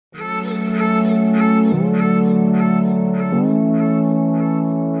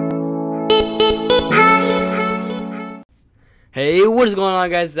Hey, what is going on,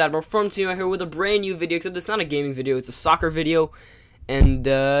 guys? It's Admiral from Team out here with a brand new video, except it's not a gaming video, it's a soccer video. And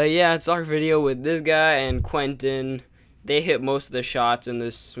yeah, it's a soccer video with this guy and Quentin. They hit most of the shots in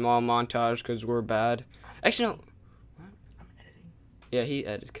this small montage because we're bad. Actually, no. I'm editing. Yeah, he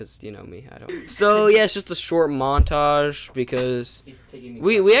edits because, you know me, I don't. So yeah, it's just a short montage because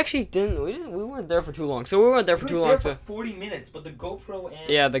we actually we weren't there for too long. So we weren't there for too long. For 40 minutes, but the GoPro and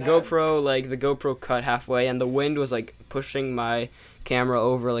yeah, the GoPro cut halfway, and the wind was like pushing my camera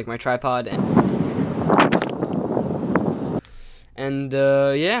over like my tripod, and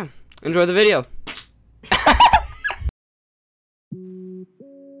yeah, enjoy the video.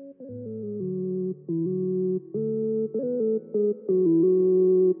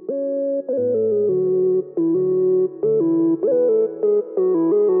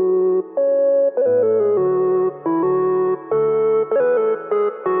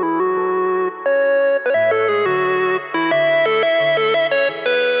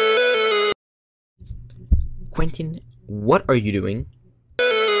 Quentin, what are you doing?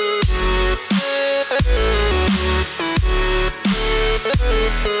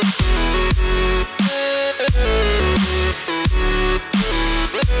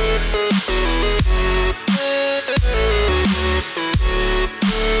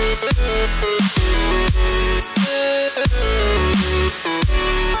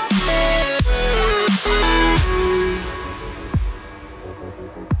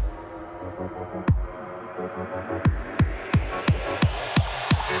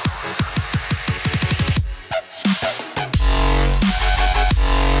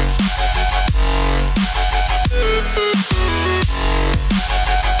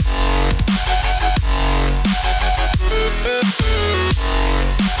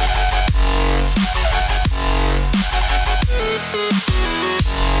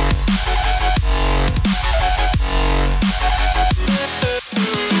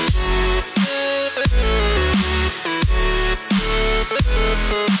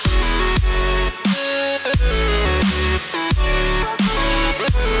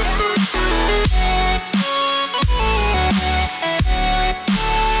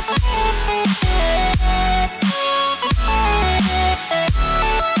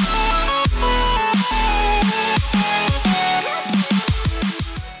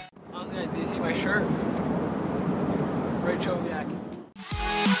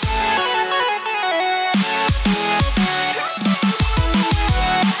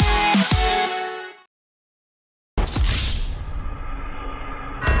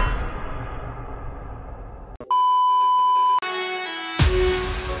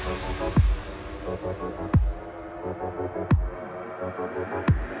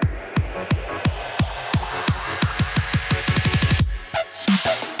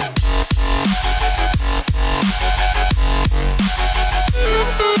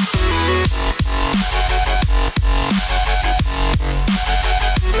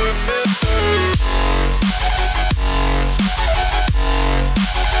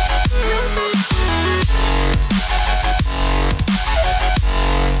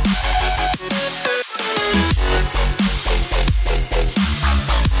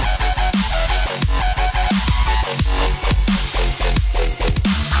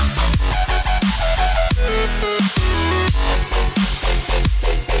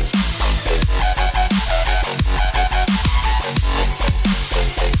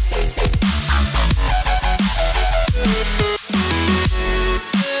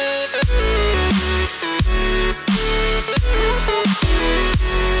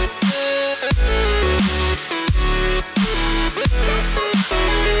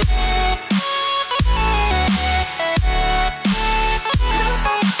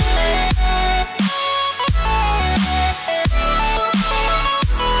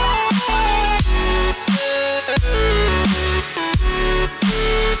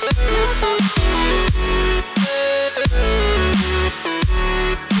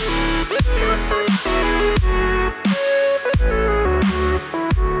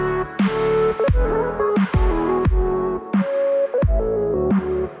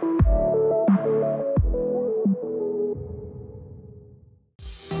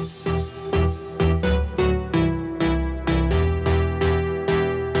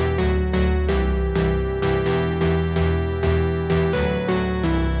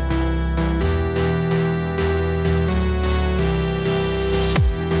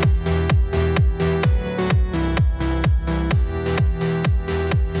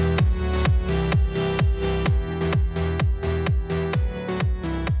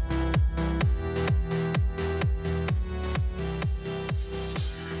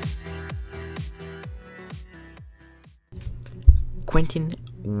 Quentin,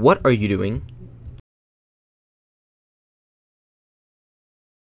 what are you doing?